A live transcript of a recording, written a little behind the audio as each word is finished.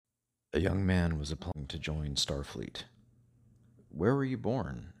A young man was applying to join Starfleet. "Where were you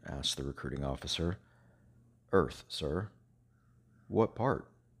born?" asked the recruiting officer. "Earth, sir." "What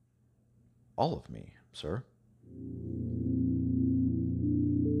part?" "All of me, sir."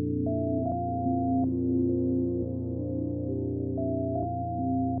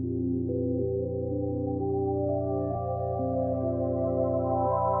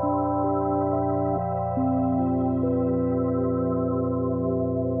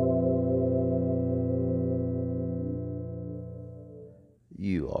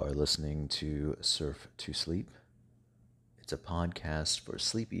 You are listening to Surf to Sleep. It's a podcast for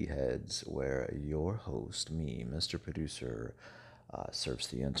sleepyheads where your host, me, Mr. Producer, surfs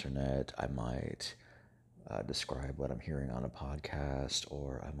the internet. I might describe what I'm hearing on a podcast,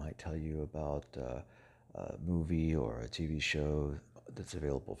 or I might tell you about a movie or a TV show that's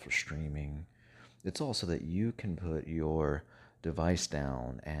available for streaming. It's also that you can put your device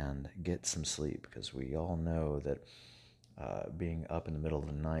down and get some sleep, because we all know that being up in the middle of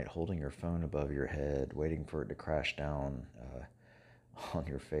the night, holding your phone above your head, waiting for it to crash down on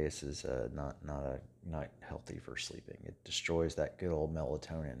your face is not healthy for sleeping. It destroys that good old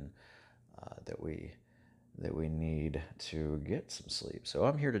melatonin that we need to get some sleep. So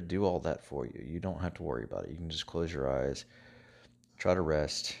I'm here to do all that for you. You don't have to worry about it. You can just close your eyes, try to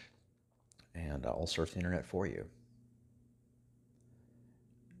rest, and I'll surf the internet for you.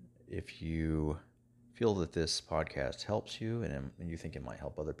 If you feel that this podcast helps you and you think it might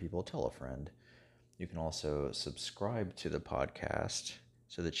help other people, tell a friend. You can also subscribe to the podcast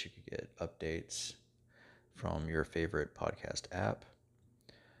so that you can get updates from your favorite podcast app.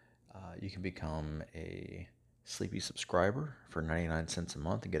 You can become a Sleepy subscriber for 99 cents a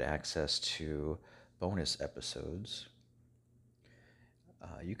month and get access to bonus episodes.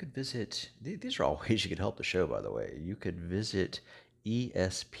 You could visit, these are all ways you could help the show, by the way. You could visit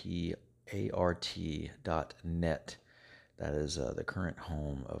espart.net. That is the current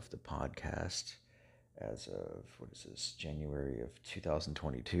home of the podcast as of, what is this, January of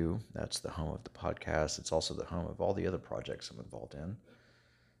 2022. That's the home of the podcast. It's also the home of all the other projects I'm involved in.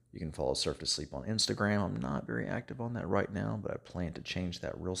 You can follow Surf to Sleep on Instagram. I'm not very active on that right now, but I plan to change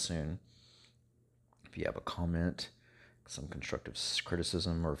that real soon. If you have a comment, some constructive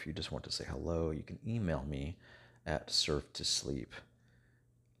criticism, or if you just want to say hello, you can email me at surftosleep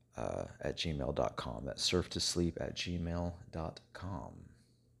at gmail.com. That's surftosleep at gmail.com.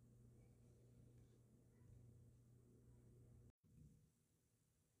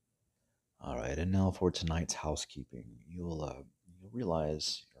 All right, and now for tonight's housekeeping. You'll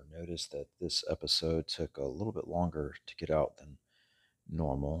realize or notice that this episode took a little bit longer to get out than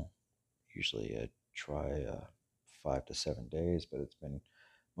normal. Usually I try 5 to 7 days, but it's been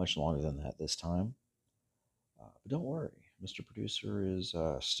much longer than that this time. But don't worry, Mr. Producer is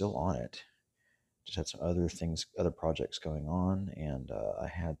still on it. Just had some other things, other projects going on, and I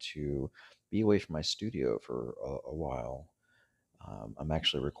had to be away from my studio for a while. I'm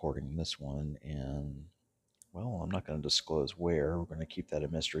actually recording this one in, well, I'm not going to disclose where. We're going to keep that a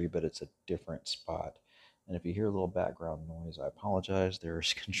mystery, but it's a different spot. And if you hear a little background noise, I apologize.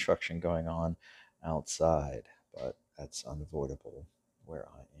 There's construction going on outside, but that's unavoidable where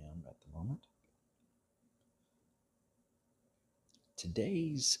I am at the moment.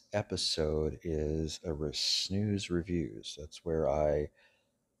 Today's episode is a snooze reviews. That's where I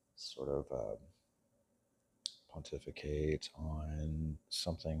sort of pontificate on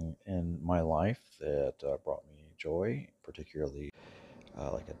something in my life that brought me joy, particularly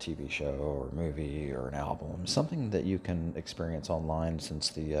like a TV show or a movie or an album, something that you can experience online, since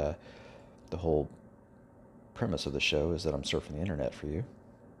the whole premise of the show is that I'm surfing the internet for you.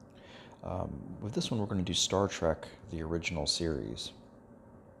 With this one, we're going to do Star Trek, the original series.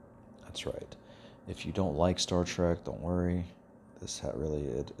 That's right. If you don't like Star Trek, don't worry.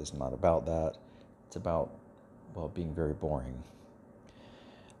 It is not about that. It's about, well, being very boring,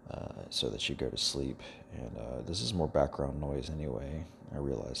 so that you go to sleep. And this is more background noise anyway. I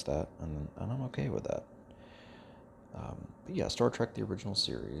realize that, and I'm okay with that. But yeah, Star Trek, the original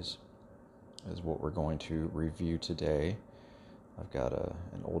series, is what we're going to review today. I've got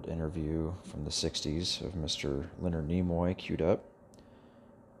an old interview from the 60s of Mr. Leonard Nimoy queued up.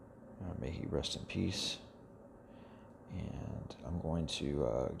 May he rest in peace. And I'm going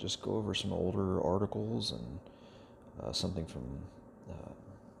to just go over some older articles and something from,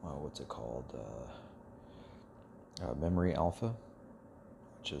 what's it called? Memory Alpha,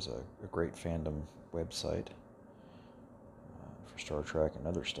 which is a great fandom website for Star Trek and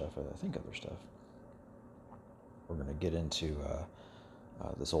other stuff. I think other stuff. We're going to get into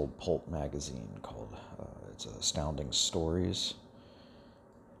this old pulp magazine called it's Astounding Stories.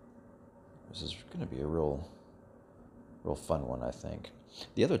 This is going to be a real fun one, I think.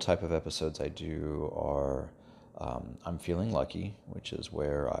 The other type of episodes I do are I'm Feeling Lucky, which is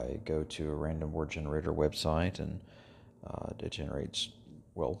where I go to a random word generator website and it generates,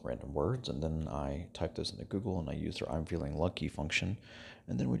 well, random words, and then I type those into Google and I use their I'm Feeling Lucky function,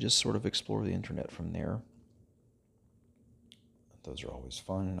 and then we just sort of explore the internet from there. Those are always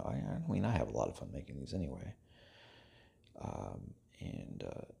fun. I mean, I have a lot of fun making these anyway. And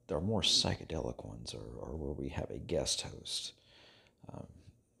there are more psychedelic ones, or where we have a guest host, um,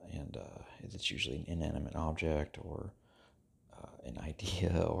 and it's usually an inanimate object or an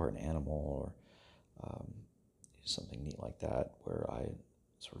idea or an animal or something neat like that, where I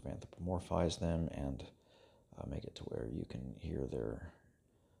sort of anthropomorphize them and make it to where you can hear their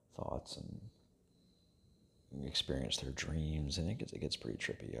thoughts and experience their dreams, and it gets pretty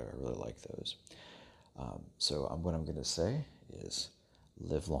trippy. I really like those. So what I'm going to say is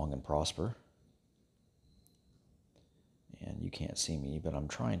live long and prosper. And you can't see me, but I'm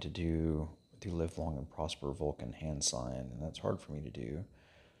trying to do the live long and prosper Vulcan hand sign, and that's hard for me to do.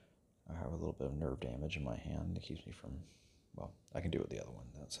 I have a little bit of nerve damage in my hand that keeps me from, well, I can do it with the other one.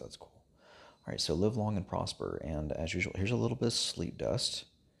 That's cool. All right, so live long and prosper, and as usual, here's a little bit of sleep dust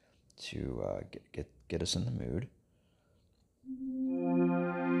to get us in the mood.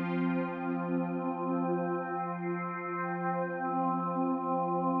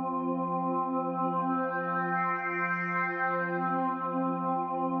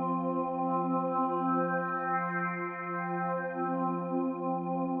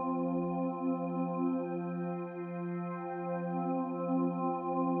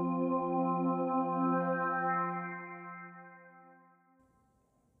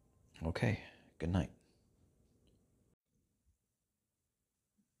 Okay, good night.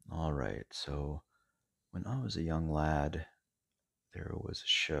 All right, so when I was a young lad, there was a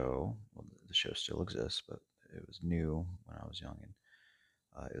show. Well, the show still exists, but it was new when I was young, and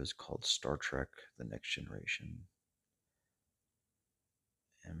it was called Star Trek: The Next Generation.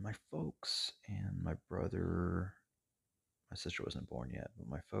 And my folks and my brother, my sister wasn't born yet, but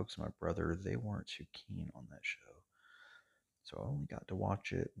my folks and my brother, they weren't too keen on that show. So I only got to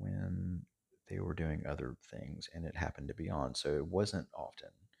watch it when they were doing other things and it happened to be on. So it wasn't often,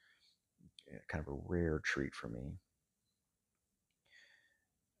 kind of a rare treat for me.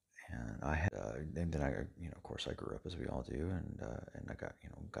 And and then of course, I grew up as we all do, and I got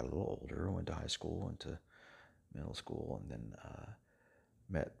a little older, went to high school, went to middle school, and then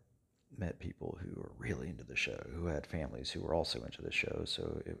met met people who were really into the show, who had families who were also into the show,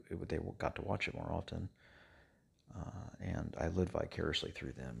 so they got to watch it more often. And I lived vicariously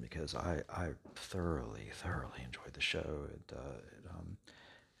through them because I thoroughly enjoyed the show. It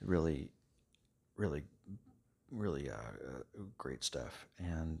really, really great stuff.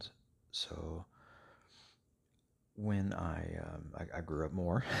 And so when I grew up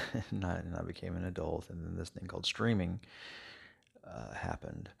more and I became an adult, and then this thing called streaming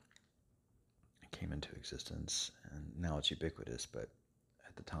happened, it came into existence, and now it's ubiquitous. But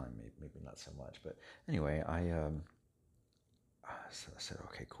at the time, maybe not so much. But anyway, I said,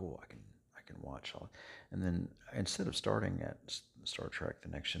 okay, cool, I can watch all. And then instead of starting at Star Trek: The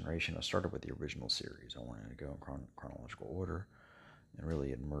Next Generation, I started with the original series. I wanted to go in chronological order and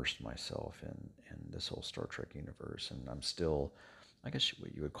really immersed myself in this whole Star Trek universe. And I'm still, I guess,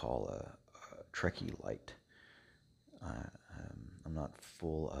 what you would call a Trekkie light. I'm not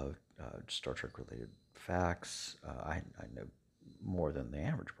full of Star Trek related facts. I know more than the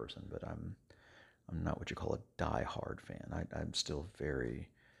average person, but I'm not what you call a die-hard fan. I'm still very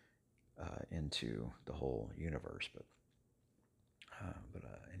into the whole universe, but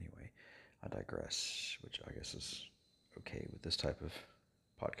anyway, I digress, which I guess is okay with this type of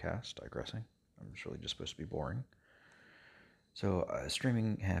podcast, digressing. It's really just supposed to be boring. So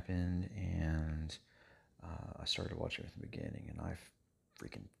streaming happened, and I started watching it from the beginning, and I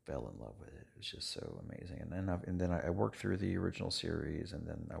freaking fell in love with it. It was just so amazing. And then I worked through the original series, and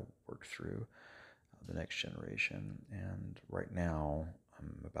then I worked through the Next Generation, and right now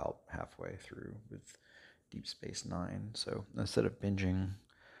I'm about halfway through with Deep Space Nine. So instead of binging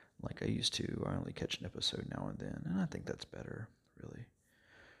like I used to, I only catch an episode now and then, and I think that's better, really.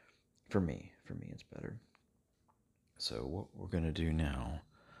 For me, it's better. So what we're gonna do now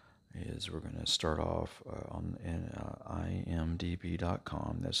is we're gonna start off on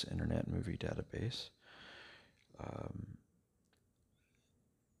IMDb.com. That's Internet Movie Database. Um,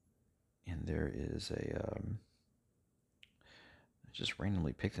 and there is I just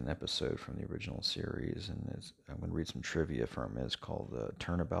randomly picked an episode from the original series, and I'm going to read some trivia from it. It's called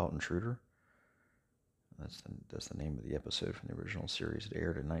Turnabout Intruder. That's the name of the episode from the original series. It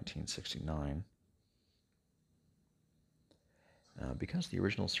aired in 1969. Because the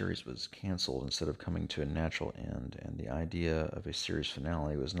original series was canceled instead of coming to a natural end, and the idea of a series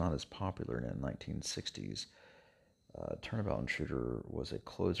finale was not as popular in the 1960s, Turnabout Intruder was a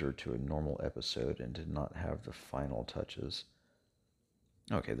closer to a normal episode and did not have the final touches.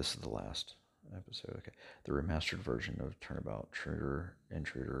 Okay, this is the last episode. Okay, the remastered version of Turnabout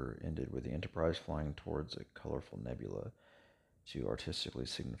Intruder ended with the Enterprise flying towards a colorful nebula to artistically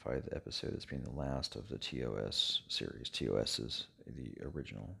signify the episode as being the last of the TOS series. TOS is the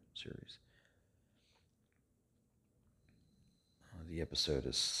original series. The episode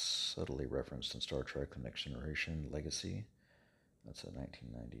is subtly referenced in Star Trek: The Next Generation Legacy. That's a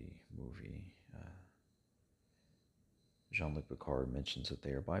 1990 movie. Jean-Luc Picard mentions that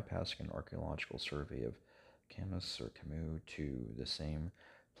they are bypassing an archaeological survey of Camus or Camus to the same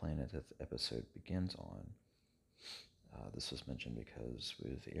planet that the episode begins on. This was mentioned because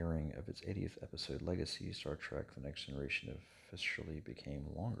with the airing of its 80th episode, Legacy, Star Trek: The Next Generation officially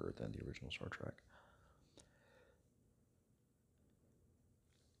became longer than the original Star Trek.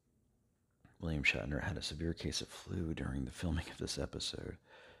 William Shatner had a severe case of flu during the filming of this episode.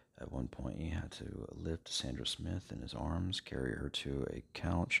 At one point, he had to lift Sandra Smith in his arms, carry her to a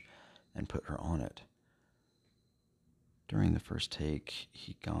couch, and put her on it. During the first take,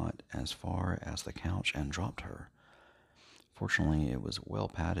 he got as far as the couch and dropped her. Fortunately, it was well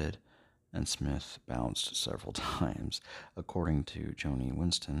padded, and Smith bounced several times. According to Joni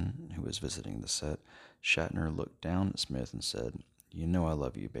Winston, who was visiting the set, Shatner looked down at Smith and said, "You know I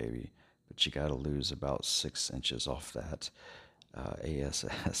love you, baby, but you gotta lose about 6 inches off that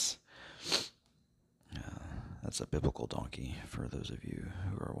ASS." That's a biblical donkey, for those of you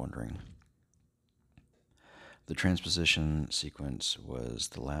who are wondering. The transposition sequence was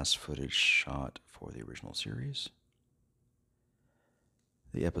the last footage shot for the original series.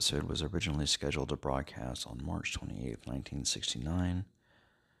 The episode was originally scheduled to broadcast on March 28, 1969.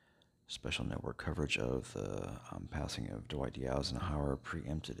 Special network coverage of the passing of Dwight D. Eisenhower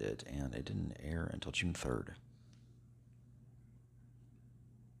preempted it, and it didn't air until June 3rd.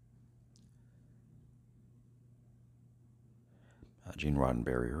 Gene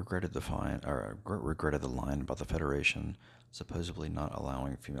Roddenberry regretted the line about the Federation supposedly not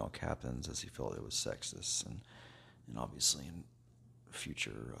allowing female captains, as he felt it was sexist, and obviously in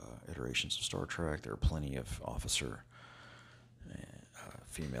future iterations of Star Trek, there are plenty of officer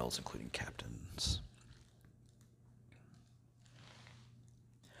females, including captains.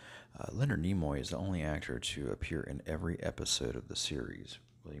 Leonard Nimoy is the only actor to appear in every episode of the series.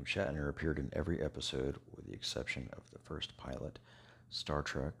 William Shatner appeared in every episode with the exception of the first pilot, Star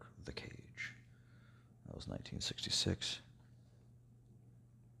Trek: The Cage. That was 1966.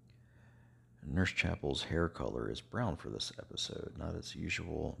 Nurse Chapel's hair color is brown for this episode, not its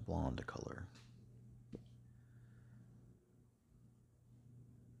usual blonde color.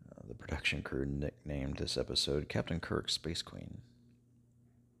 The production crew nicknamed this episode Captain Kirk's Space Queen.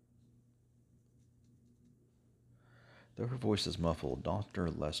 Though her voice is muffled, Dr.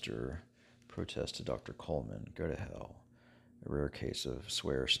 Lester protests to Dr. Coleman, "Go to hell." A rare case of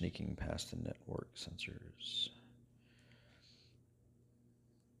swear sneaking past the network censors.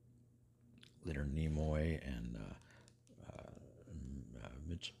 Leonard Nimoy and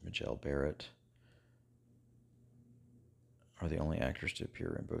Majel Barrett are the only actors to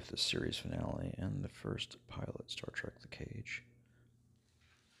appear in both the series finale and the first pilot, Star Trek: The Cage.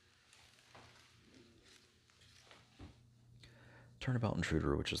 Turnabout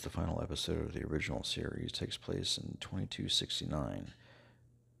Intruder, which is the final episode of the original series, takes place in 2269,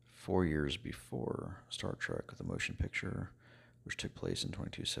 4 years before Star Trek: The Motion Picture, which took place in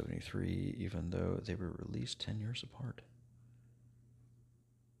 2273, even though they were released 10 years apart.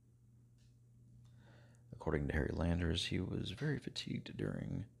 According to Harry Landers, he was very fatigued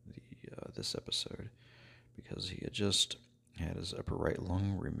during this episode because he had just had his upper right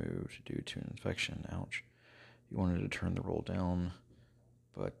lung removed due to an infection. Ouch. He wanted to turn the role down,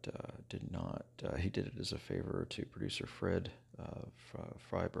 but did not. He did it as a favor to producer Fred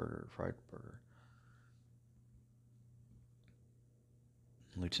Freiberger.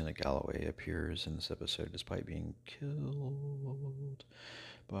 Lieutenant Galloway appears in this episode despite being killed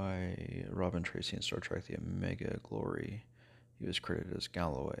by Robin Tracy in Star Trek: The Omega Glory. He was credited as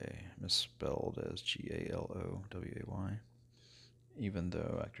Galloway, misspelled as Galoway, even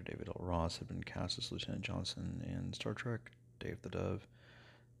though actor David L. Ross had been cast as Lieutenant Johnson in Star Trek: Dave the Dove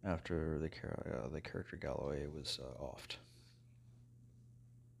after the character Galloway was offed.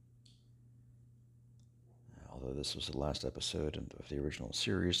 Although this was the last episode of the original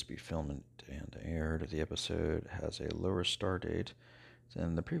series to be filmed and aired, the episode has a lower star date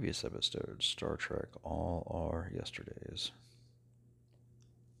than the previous episode, Star Trek All Our Yesterdays.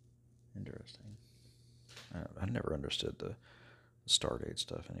 Interesting. I never understood the star date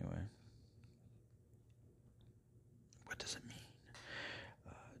stuff anyway. What does it mean?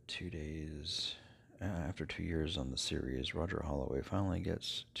 2 days after 2 years on the series, Roger Holloway finally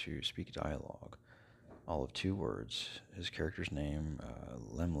gets to speak dialogue. All of 2 words. His character's name,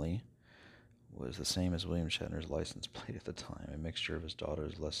 Lemley, was the same as William Shatner's license plate at the time, a mixture of his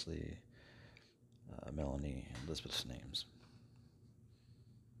daughters Leslie, Melanie, and Elizabeth's names.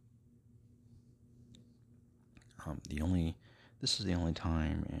 This is the only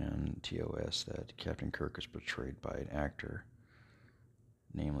time in TOS that Captain Kirk is portrayed by an actor,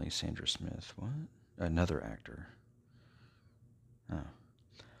 namely Sandra Smith. What? Another actor. Oh.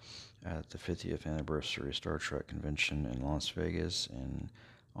 At the 50th anniversary Star Trek convention in Las Vegas in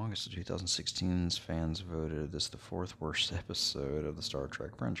August of 2016, fans voted this the 4th worst episode of the Star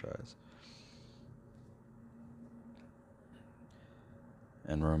Trek franchise.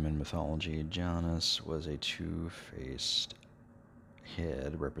 In Roman mythology, Janus was a two-faced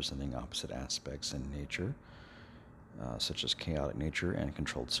head representing opposite aspects in nature, such as chaotic nature and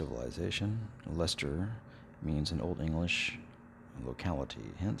controlled civilization. Lester means in Old English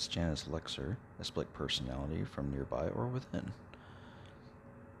locality, hence Janus Lexer, a split personality from nearby or within.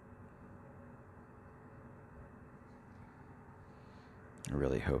 I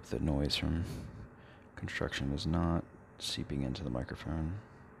really hope that noise from construction is not seeping into the microphone.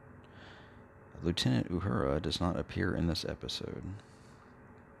 Lieutenant Uhura does not appear in this episode.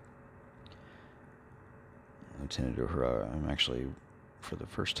 Lieutenant Uhura, I'm actually, for the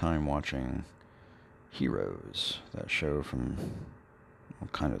first time, watching Heroes, that show from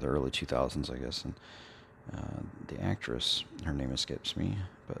kind of the early 2000s, I guess. And the actress, her name escapes me,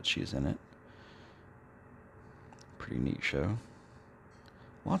 but she's in it. Pretty neat show.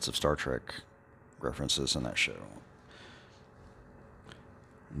 Lots of Star Trek references in that show.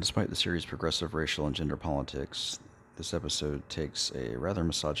 Despite the series' progressive racial and gender politics, this episode takes a rather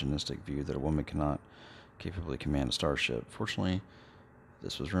misogynistic view that a woman cannot capably command a starship. Fortunately,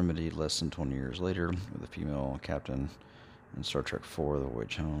 this was remedied less than 20 years later with a female captain in Star Trek IV, The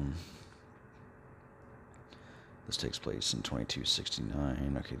Voyage Home. This takes place in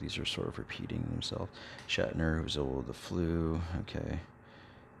 2269. Okay, these are sort of repeating themselves. Shatner, who was ill with the flu. Okay.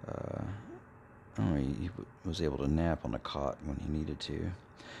 He was able to nap on a cot when he needed to.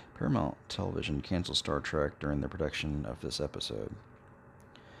 Paramount Television canceled Star Trek during the production of this episode.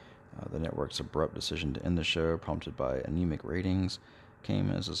 The network's abrupt decision to end the show, prompted by anemic ratings, came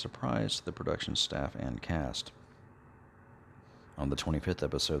as a surprise to the production staff and cast. On the 25th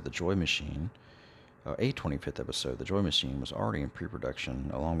episode, The Joy Machine, The Joy Machine was already in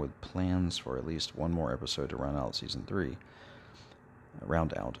pre-production, along with plans for at least one more episode to round out season 3.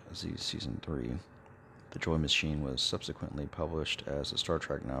 The Joy Machine was subsequently published as a Star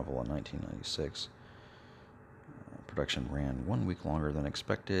Trek novel in 1996. Production ran 1 week longer than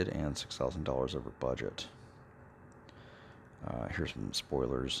expected and $6,000 over budget. Here's some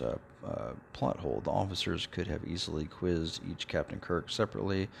spoilers. Plot hole. The officers could have easily quizzed each Captain Kirk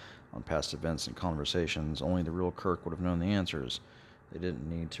separately on past events and conversations. Only the real Kirk would have known the answers. They didn't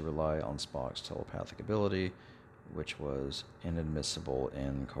need to rely on Spock's telepathic ability, which was inadmissible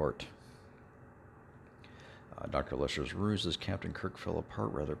in court. Dr. Lester's ruse as Captain Kirk fell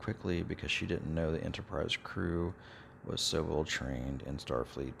apart rather quickly because she didn't know the Enterprise crew was so well trained in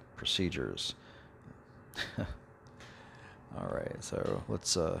Starfleet procedures. All right, so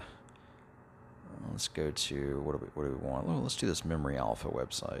let's go to what do we want? Well, let's do this Memory Alpha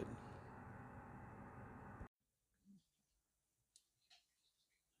website.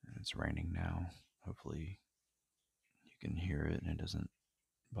 It's raining now. Hopefully, you can hear it and it doesn't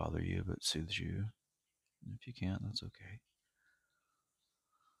bother you, but soothes you. If you can't, that's okay.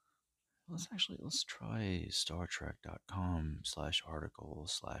 Let's try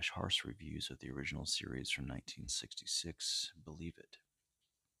StarTrek.com/article/harsh reviews of the original series from 1966. Believe it.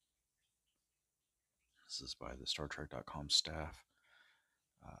 This is by the StarTrek.com staff.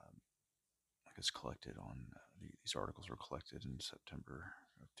 It's collected on, these articles were collected in September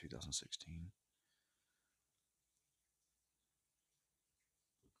of 2016.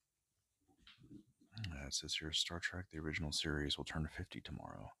 It says here, Star Trek, the original series, will turn 50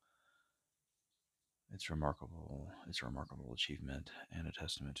 tomorrow. It's a remarkable achievement and a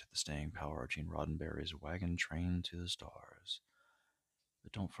testament to the staying power of Gene Roddenberry's wagon train to the stars.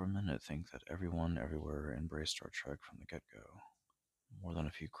 But don't for a minute think that everyone everywhere embraced Star Trek from the get-go. More than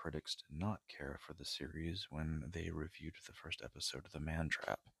a few critics did not care for the series when they reviewed the first episode of The Man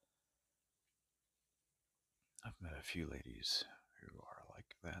Trap. I've met a few ladies who are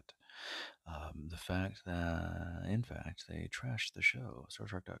like that. In fact, they trashed the show.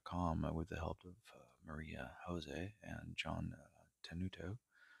 StarTrek.com, with the help of Maria Jose and John Tenuto,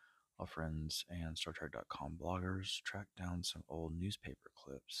 our friends and StarTrek.com bloggers, tracked down some old newspaper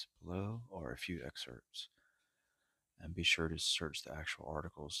clips. Below are a few excerpts. And be sure to search the actual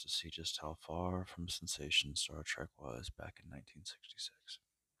articles to see just how far from sensation Star Trek was back in 1966.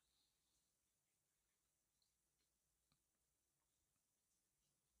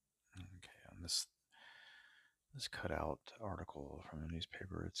 Okay, on this cutout article from the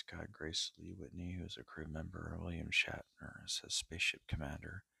newspaper, it's got Grace Lee Whitney, who's a crew member, William Shatner, it says Spaceship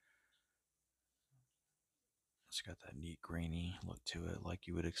Commander. It's got that neat grainy look to it, like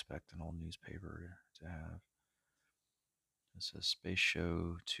you would expect an old newspaper to have. It says Space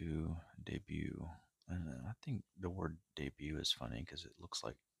Show to Debut. And I think the word debut is funny because it looks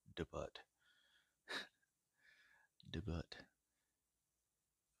like debut. Debut.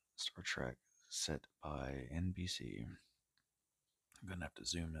 Star Trek set by NBC. I'm going to have to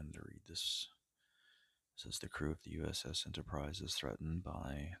zoom in to read this. It says the crew of the USS Enterprise is threatened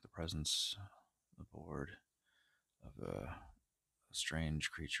by the presence aboard of a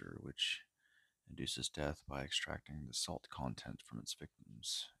strange creature which induces death by extracting the salt content from its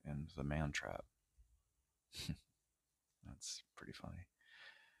victims in the man trap. That's pretty funny.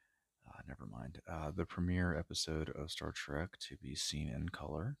 Never mind. The premiere episode of Star Trek to be seen in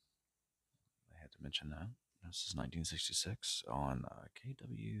color. I had to mention that. This is 1966 on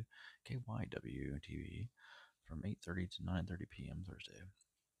KYW TV from 8:30 to 9:30 p.m. Thursday.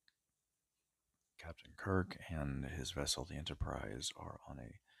 Captain Kirk and his vessel, the Enterprise, are on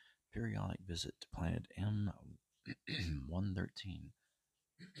a periodic visit to planet M113.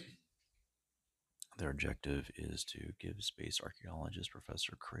 Their objective is to give space archaeologist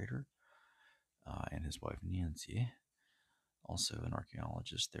Professor Crater and his wife Nancy, also an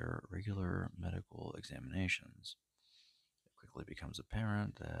archaeologist, their regular medical examinations. It quickly becomes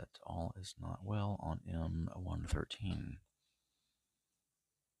apparent that all is not well on M113.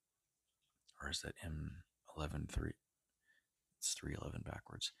 Or is that M113? It's 311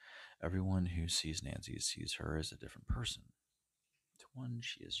 backwards. Everyone who sees Nancy sees her as a different person. To one,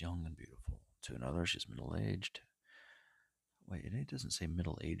 she is young and beautiful. To another, she's middle-aged. Wait, it doesn't say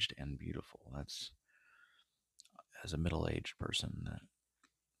middle-aged and beautiful. That's, as a middle-aged person, I'm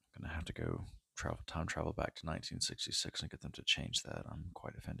going to have to go time travel back to 1966 and get them to change that. I'm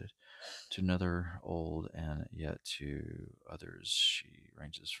quite offended. To another, old, and yet to others, she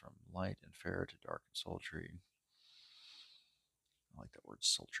ranges from light and fair to dark and sultry. I like that word,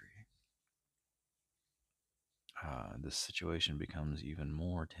 sultry. This situation becomes even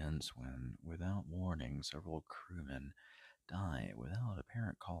more tense when, without warning, several crewmen die without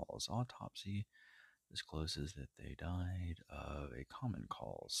apparent cause. Autopsy discloses that they died of a common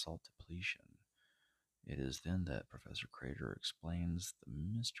cause, salt depletion. It is then that Professor Crater explains the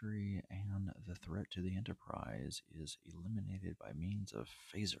mystery, and the threat to the Enterprise is eliminated by means of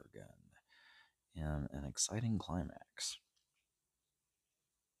phaser gun in an exciting climax.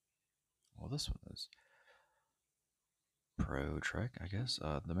 Well, this one is pro Trek, I guess.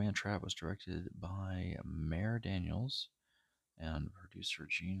 The Man Trap was directed by Mare Daniels and producer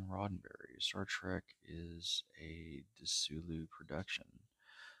Gene Roddenberry. Star Trek is a Desilu production.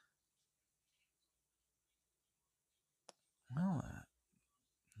 Well,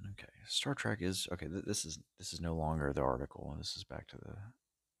 okay. Star Trek is okay. This is no longer the article. This is back to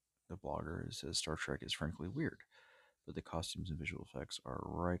the blogger. It says Star Trek is frankly weird, but the costumes and visual effects are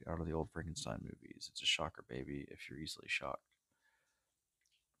right out of the old Frankenstein movies. It's a shocker, baby. If you're easily shocked,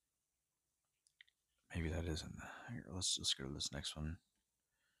 maybe that isn't. Here, let's go to this next one.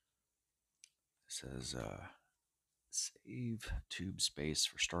 It says save tube space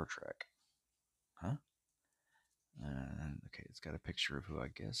for Star Trek. Huh? And okay, it's got a picture of who I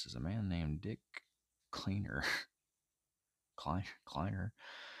guess is a man named Dick Cleaner. Kleiner.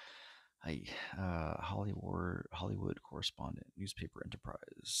 Hey, Hollywood correspondent, newspaper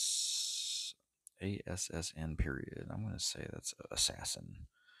Enterprise, ASSN period. I'm going to say that's assassin.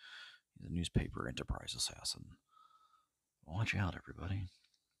 He's a newspaper Enterprise assassin. Watch out, everybody.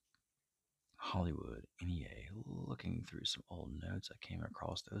 Hollywood, NEA. Looking through some old notes, I came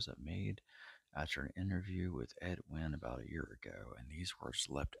across those I made after an interview with Ed Wynn about a year ago, and these words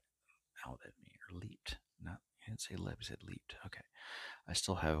leapt out at me, or leaped. Not, he didn't say leapt, he said leaped. Okay. I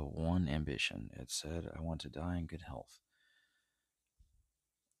still have one ambition. It said, I want to die in good health.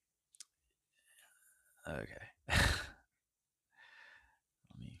 Okay.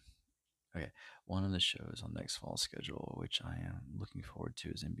 One of the shows on next fall's schedule, which I am looking forward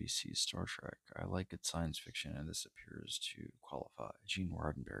to, is NBC's Star Trek. I like good science fiction, and this appears to qualify. Gene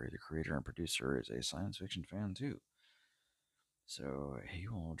Roddenberry, the creator and producer, is a science fiction fan too, so he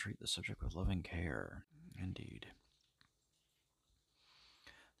will treat the subject with loving care. Indeed.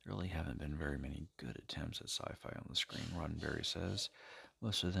 There really haven't been very many good attempts at sci-fi on the screen, Roddenberry says.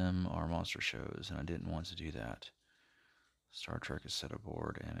 Most of them are monster shows, and I didn't want to do that. Star Trek is set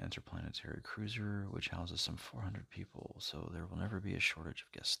aboard an interplanetary cruiser which houses some 400 people, so there will never be a shortage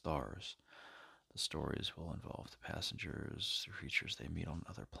of guest stars. The stories will involve the passengers, the creatures they meet on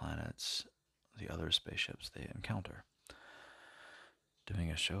other planets, the other spaceships they encounter. Doing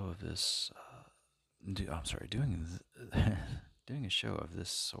a show of this, doing a show of this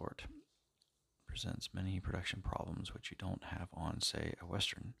sort presents many production problems which you don't have on, say, a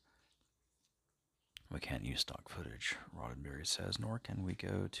Western. We can't use stock footage, Roddenberry says, nor can we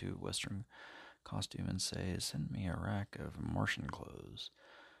go to Western costume and say, send me a rack of Martian clothes.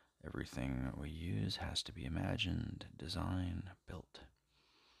 Everything we use has to be imagined, designed, built.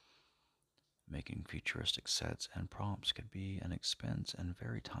 Making futuristic sets and props could be an expense and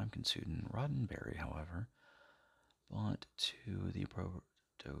very time-consuming. Roddenberry, however, bought to the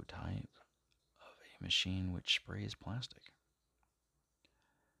prototype of a machine which sprays plastic.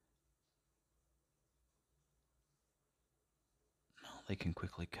 They can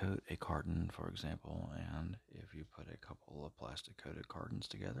quickly coat a carton, for example, and if you put a couple of plastic-coated cartons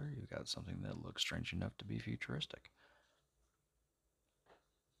together, you've got something that looks strange enough to be futuristic.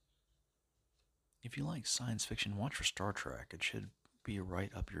 If you like science fiction, watch for Star Trek. It should be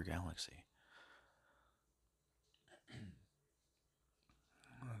right up your galaxy.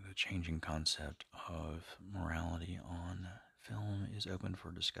 The changing concept of morality on film is open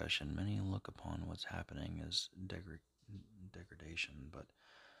for discussion. Many look upon what's happening as degradation, but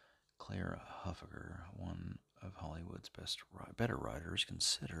Claire Huffaker, one of Hollywood's better writers,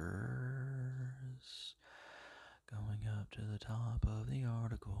 considers going up to the top of the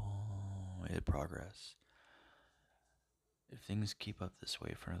article. Progress. If things keep up this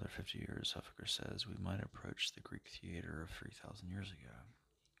way for another 50 years, Huffaker says, we might approach the Greek theater of 3,000 years ago.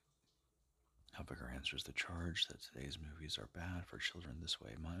 Huffaker answers the charge that today's movies are bad for children this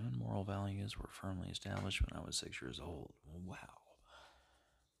way. My own moral values were firmly established when I was 6 years old. Wow.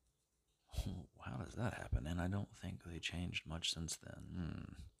 How does that happen? And I don't think they changed much since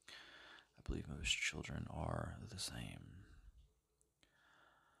then. I believe most children are the same.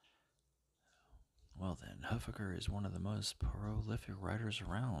 Well then, Huffaker is one of the most prolific writers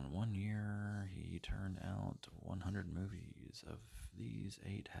around. One year he turned out 100 movies. Of these,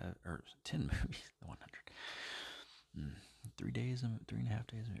 10 movies, 100. 3.5 days.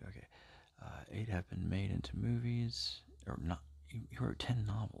 Okay, 8 have been made into movies, or not. He wrote 10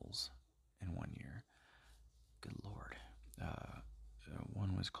 novels in 1 year. Good lord.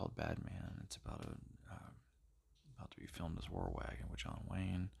 One was called Bad Man. It's about to be filmed as War Wagon with John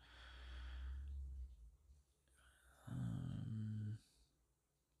Wayne.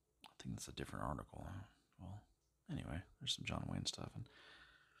 I think that's a different article. Well, anyway, there's some John Wayne stuff, and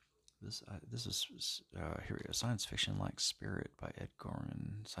this is here we go. Science fiction like Spirit by Ed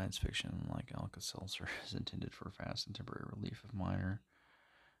Gorman. Science fiction like Alka-Seltzer is intended for fast and temporary relief of minor,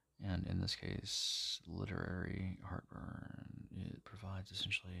 and in this case, literary heartburn. It provides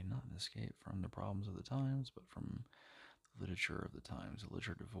essentially not an escape from the problems of the times, but from the literature of the times, a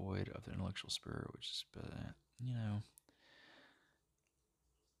literature devoid of the intellectual spirit, which is,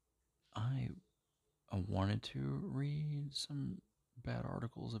 I wanted to read some bad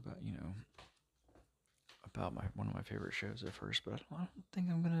articles about, about one of my favorite shows at first, but I don't think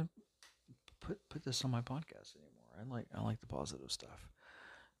I'm gonna put this on my podcast anymore. I like the positive stuff.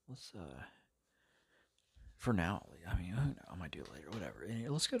 Let's for now. I mean, who knows? I might do it later. Whatever. Anyway,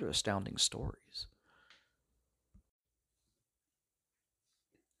 let's go to Astounding Stories.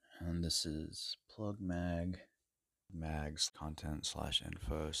 And this is Plug Mag's content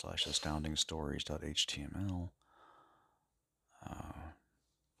 /info /astoundingstories.html.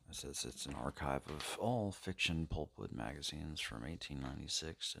 It says it's an archive of all fiction pulpwood magazines from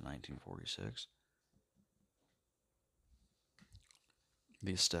 1896 to 1946.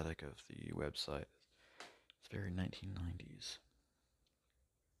 The aesthetic of the website is very 1990s.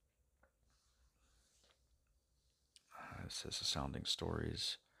 It says Astounding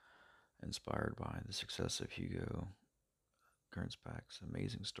Stories, inspired by the success of Hugo Gernsback's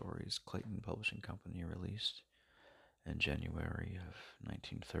Amazing Stories. Clayton Publishing Company released in January of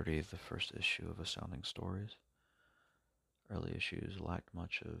 1930 the first issue of Astounding Stories. Early issues lacked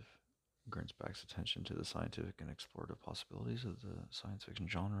much of Gernsback's attention to the scientific and explorative possibilities of the science fiction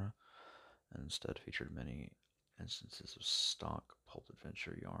genre, and instead featured many instances of stock pulp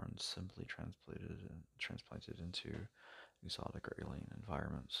adventure yarns simply transplanted into exotic or alien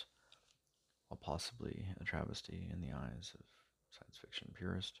environments. While possibly a travesty in the eyes of science fiction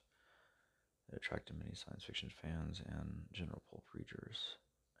purists, it attracted many science fiction fans and general pulp readers,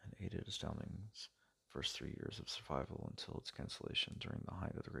 and aided Astounding's first 3 years of survival until its cancellation during the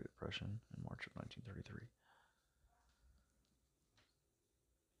height of the Great Depression in March of 1933.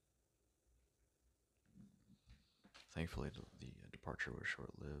 Thankfully, the departure was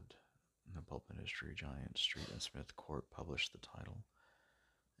short-lived. The pulp industry giant Street and Smith Corp published the title,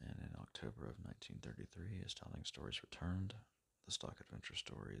 and in October of 1933, Astounding Stories returned. The stock adventure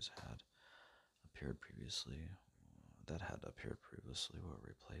stories that had appeared previously were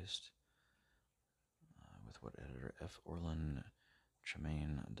replaced with what editor F. Orland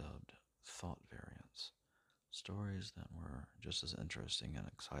Tremaine dubbed thought variants, stories that were just as interesting and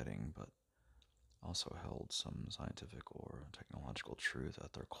exciting, but also held some scientific or technological truth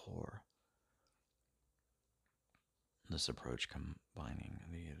at their core. This approach combining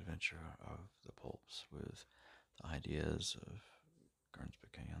the adventure of the pulps with the ideas of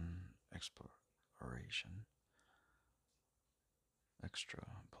Gernsbackian extrapolation,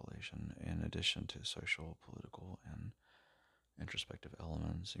 in addition to social, political, and introspective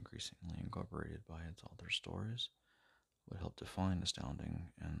elements increasingly incorporated by its author's stories, would help define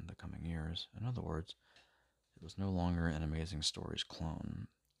Astounding in the coming years. In other words, it was no longer an Amazing Stories clone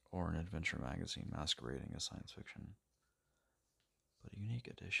or an adventure magazine masquerading as science fiction, but a unique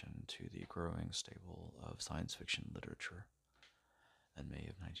addition to the growing stable of science fiction literature. In May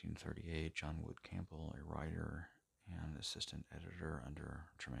of 1938, John Wood Campbell, a writer and assistant editor under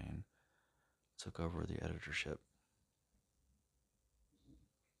Tremaine, took over the editorship.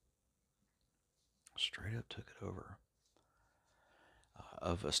 Straight up took it over.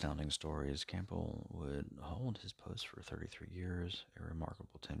 Of Astounding Stories, Campbell would hold his post for 33 years, a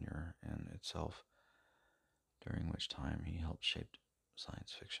remarkable tenure in itself, during which time he helped shape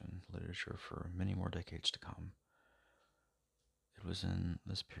science fiction literature for many more decades to come. It was in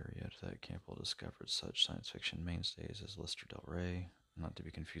this period that Campbell discovered such science fiction mainstays as Lester Del Rey, not to be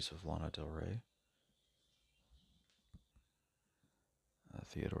confused with Lana Del Rey,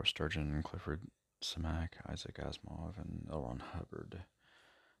 Theodore Sturgeon, Clifford Simak, Isaac Asimov, and L. Ron Hubbard,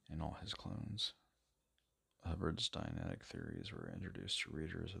 and all his clones. Hubbard's Dianetic theories were introduced to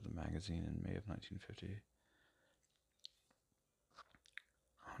readers of the magazine in May of 1950.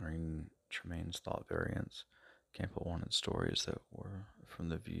 Honoring Tremaine's thought variants, Campbell wanted stories that were from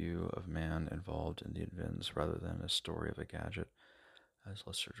the view of man involved in the events rather than a story of a gadget. As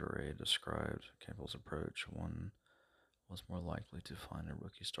Lester Del Rey described Campbell's approach, one was more likely to find a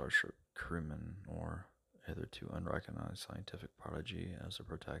rookie starship crewman or hitherto unrecognized scientific prodigy as the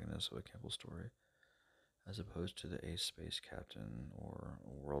protagonist of a Campbell story, as opposed to the ace space captain or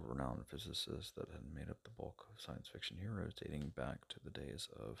world-renowned physicist that had made up the bulk of science fiction heroes dating back to the days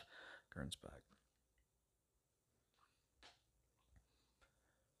of Gernsback.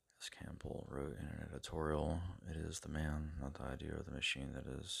 As Campbell wrote in an editorial, it is the man, not the idea or the machine, that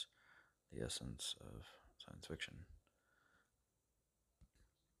is the essence of science fiction.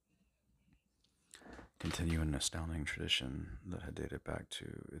 Continuing an astounding tradition that had dated back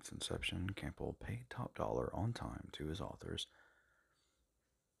to its inception, Campbell paid top dollar on time to his authors,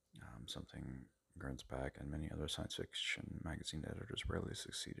 something Gernsback and many other science fiction magazine editors rarely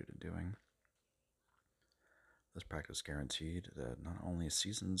succeeded in doing. This practice guaranteed that not only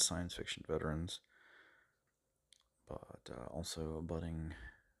seasoned science fiction veterans, but also budding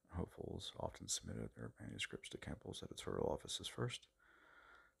hopefuls often submitted their manuscripts to Campbell's editorial offices first,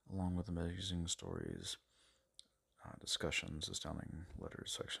 along with amazing stories, discussions, astounding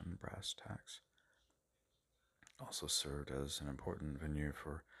letters section, brass tacks. Also served as an important venue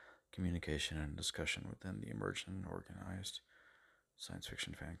for communication and discussion within the emerging and organized science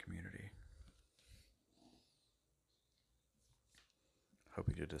fiction fan community.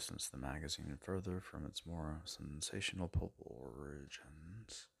 Hoping to distance the magazine further from its more sensational pulp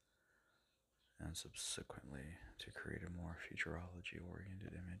origins, and subsequently to create a more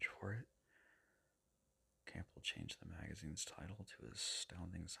futurology-oriented image for it, Campbell changed the magazine's title to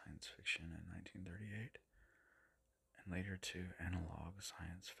Astounding Science Fiction in 1938, and later to Analog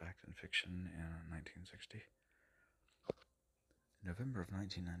Science Fact and Fiction in 1960. In November of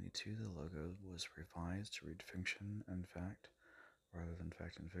 1992, the logo was revised to read Fiction and Fact rather than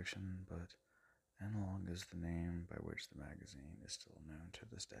Fact and Fiction, but Analog is the name by which the magazine is still known to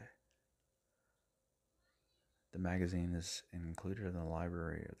this day. The magazine is included in the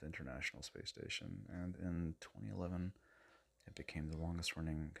library of the International Space Station, and in 2011, It became the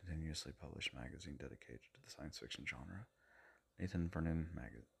longest-running, continuously published magazine dedicated to the science fiction genre. Nathan Vernon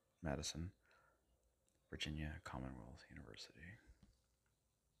Madison, Virginia Commonwealth University.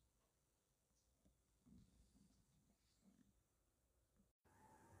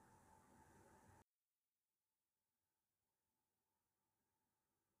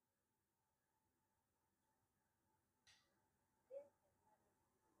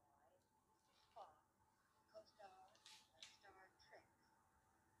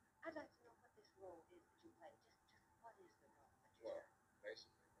 I'd like to know what this role is that you play. Just what is the role that you play? Well,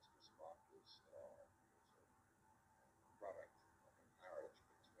 basically, Mr. Spock is a product of a marriage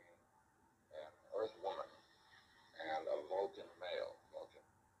between an Earth woman and a Vulcan male. Vulcan.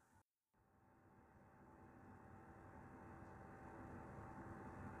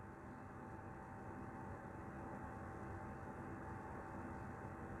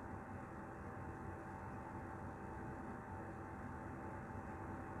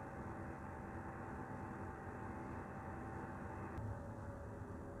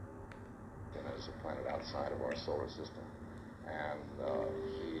 Is a planet outside of our solar system, and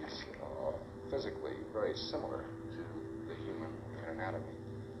he's physically very similar to the human in anatomy,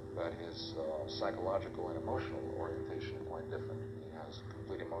 but his psychological and emotional orientation is quite different. He has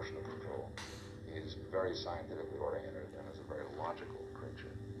complete emotional control. He's very scientifically oriented and is a very logical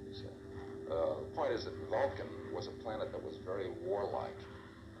creature. The point is that Vulcan was a planet that was very warlike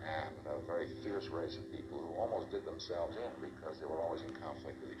and a very fierce race of people who almost did themselves in because they were always in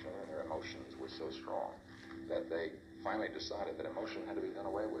conflict with each other, and their emotions were so strong that they finally decided that emotion had to be done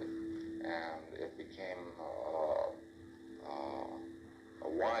away with. And it became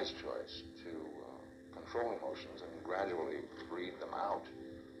a wise choice to control emotions and gradually breed them out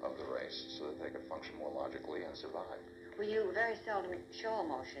of the race so that they could function more logically and survive. Well, you very seldom show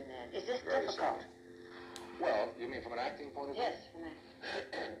emotion then. Is this very difficult? Seldom. Well, you mean from an acting point of view? Yes, from acting.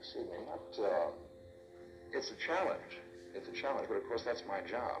 Excuse me, it's a challenge. It's a challenge, but of course that's my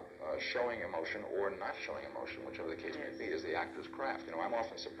job. Showing emotion or not showing emotion, whichever the case may be, is the actor's craft. You know, I'm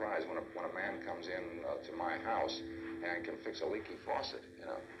often surprised when a man comes in to my house and can fix a leaky faucet, you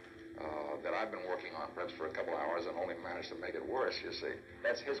know, that I've been working on perhaps for a couple hours and only managed to make it worse, you see.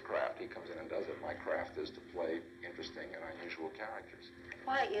 That's his craft. He comes in and does it. My craft is to play interesting and unusual characters.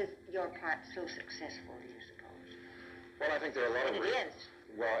 Why is your part so successful, do you suppose? Well, I think there are a lot of reasons. It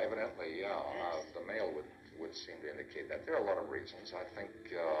is. Well, evidently, yeah. Yes. The male would seem to indicate that. There are a lot of reasons. I think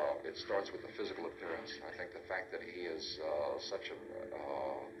it starts with the physical appearance. I think the fact that he is such a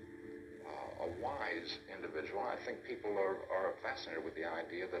wise individual. I think people are fascinated with the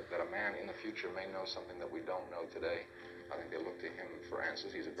idea that a man in the future may know something that we don't know today. I think they look to him for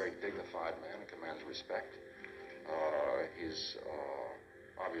answers. He's a very dignified man and commands respect. He's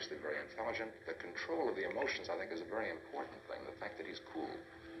obviously very intelligent. The control of the emotions, I think, is a very important thing. The fact that he's cool,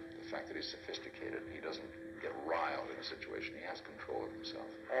 the fact that he's sophisticated, he doesn't get riled in a situation. He has control of himself.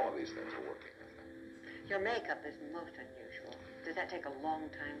 All of these things are working, I think. Your makeup is most unusual. Does that take a long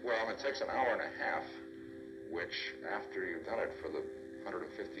time? Well, it takes an hour and a half, which, after you've done it for the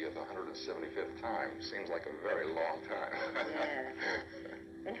 150th, 175th time, seems like a very long time. Yes.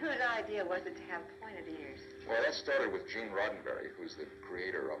 And whose idea was it to have pointed ears? Well, that started with Gene Roddenberry, who's the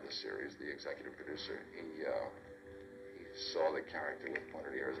creator of the series, the executive producer. He saw the character with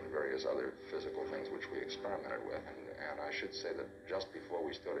pointed ears and various other physical things which we experimented with. And I should say that just before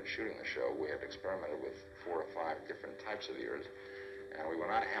we started shooting the show, we had experimented with 4 or 5 different types of ears. And we were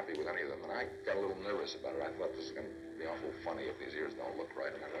not happy with any of them. And I got a little nervous about it. I thought this is going to be awful funny if these ears don't look right.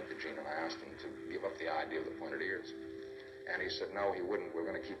 And I went to Gene and I asked him to give up the idea of the pointed ears. And he said, no, he wouldn't. We're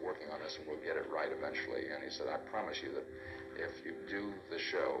going to keep working on this and we'll get it right eventually. And he said, I promise you that if you do the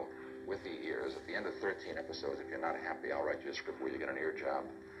show with the ears, at the end of 13 episodes, if you're not happy, I'll write you a script where you get an ear job.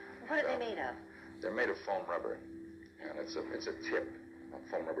 What are they made of? They're made of foam rubber. And it's a tip, a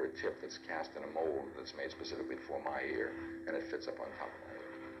foam rubber tip that's cast in a mold that's made specifically for my ear. And it fits up on top of my ear.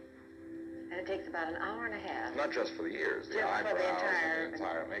 And it takes about an hour and a half. Not just for the ears, the Just eyebrows for the and the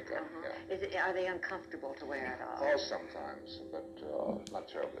entire makeup. Yeah. Are they uncomfortable to wear at all? Oh, sometimes, but not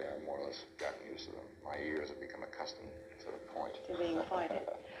terribly. I've more or less gotten used to them. My ears have become accustomed to the point. To being pointed.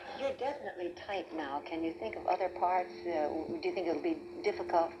 You're definitely tight now. Can you think of other parts? Do you think it'll be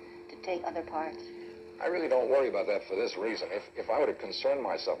difficult to take other parts? I really don't worry about that for this reason. If I were to concern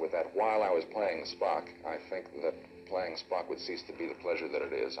myself with that while I was playing Spock, I think that playing Spock would cease to be the pleasure that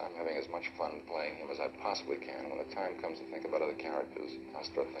it is. I'm having as much fun playing him as I possibly can. When the time comes to think about other characters, I'll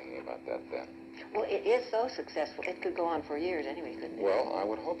start thinking about that then. Well, it is so successful. It could go on for years anyway, couldn't it? Well, I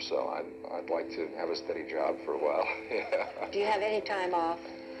would hope so. I'd like to have a steady job for a while. Yeah. Do you have any time off?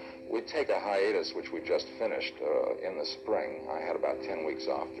 We'd take a hiatus, which we just finished in the spring. I had about 10 weeks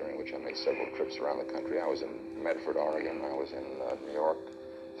off, during which I made several trips around the country. I was in Medford, Oregon. I was in New York,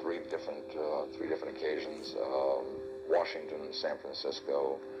 three different occasions. Washington, San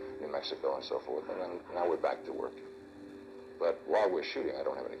Francisco, New Mexico, and so forth. And then now we're back to work. But while we're shooting, I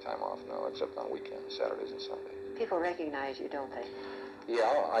don't have any time off now, except on weekends, Saturdays and Sundays. People recognize you, don't they?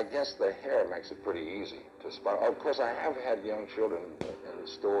 Yeah, I guess the hair makes it pretty easy to spot. Of course, I have had young children in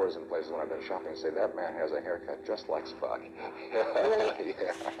stores and places when I've been shopping say, that man has a haircut just like Spock. Really?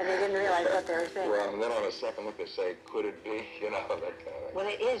 Yeah. And they didn't realize what they were saying. Well, and then on a second look, they say, could it be? You know, that kind of thing. Well,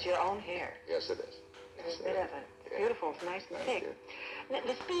 it is your own hair. Yes, it is. There's a bit of it. It's beautiful. It's nice and Thank thick. you.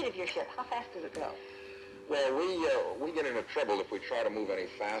 The speed of your ship, how fast does it go? Well, we get into trouble if we try to move any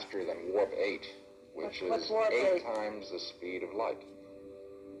faster than warp 8, which What's is warp 8 8? times the speed of light.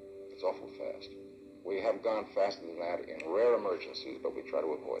 It's awful fast. We have gone faster than that in rare emergencies, but we try to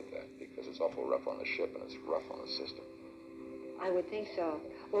avoid that because it's awful rough on the ship and it's rough on the system. I would think so.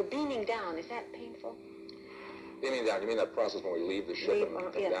 Well, beaming down, is that painful? Beaming down, you mean that process when we leave the ship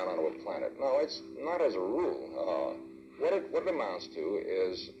and yes. down onto a planet? No, it's not as a rule. What it amounts to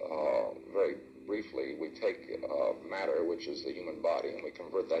is, very briefly, we take matter, which is the human body, and we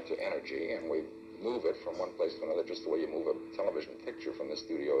convert that to energy, and we move it from one place to another, just the way you move a television picture from the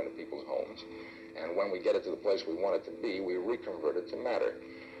studio into people's homes. And when we get it to the place we want it to be, we reconvert it to matter.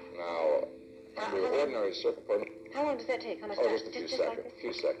 Now, under ordinary circumstances... How long does that take? How much Oh, time? just a few seconds. A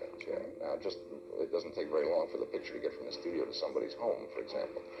few seconds, yeah. Now, it doesn't take very long for the picture to get from the studio to somebody's home, for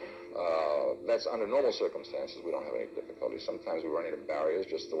example. That's under normal circumstances, we don't have any difficulty. Sometimes we run into barriers,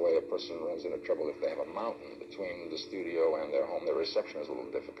 just the way a person runs into trouble if they have a mountain between the studio and their home. Their reception is a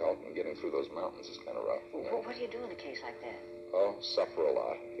little difficult, and getting through those mountains is kind of rough. Well, what do you do in a case like that? Oh, suffer a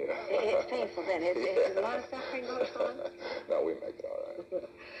lot. Yeah. It's painful then. Is a lot of suffering going on? No, we make it all right.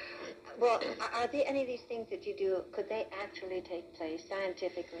 Well, are there any of these things that you do, could they actually take place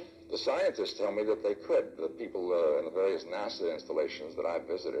scientifically? The scientists tell me that they could. The people in the various NASA installations that I've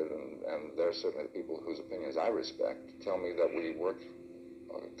visited, and they're certainly the people whose opinions I respect, tell me that we work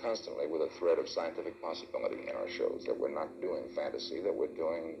constantly with a thread of scientific possibility in our shows, that we're not doing fantasy, that we're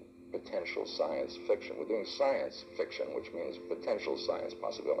doing potential science fiction. We're doing science fiction, which means potential science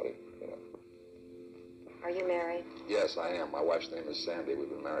possibility, you know. Are you married? Yes, I am. My wife's name is Sandy. We've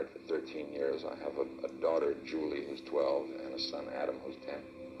been married for 13 years. I have a daughter, Julie, who's 12, and a son, Adam, who's 10.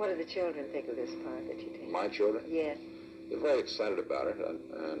 What do the children think of this part that you take? My children? Yes. They're very excited about it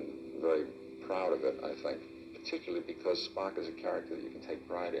and very proud of it, I think, particularly because Spock is a character that you can take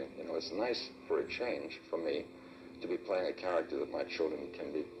pride in. You know, it's nice for a change for me to be playing a character that my children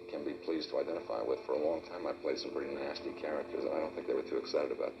can be pleased to identify with. For a long time, I played some pretty nasty characters, and I don't think they were too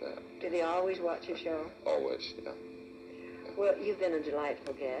excited about that. Do they always watch your show? Always, yeah. Well, you've been a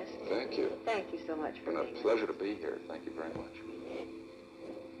delightful guest. Thank you. Thank you so much for It's been being a pleasure to be here. Thank you very much.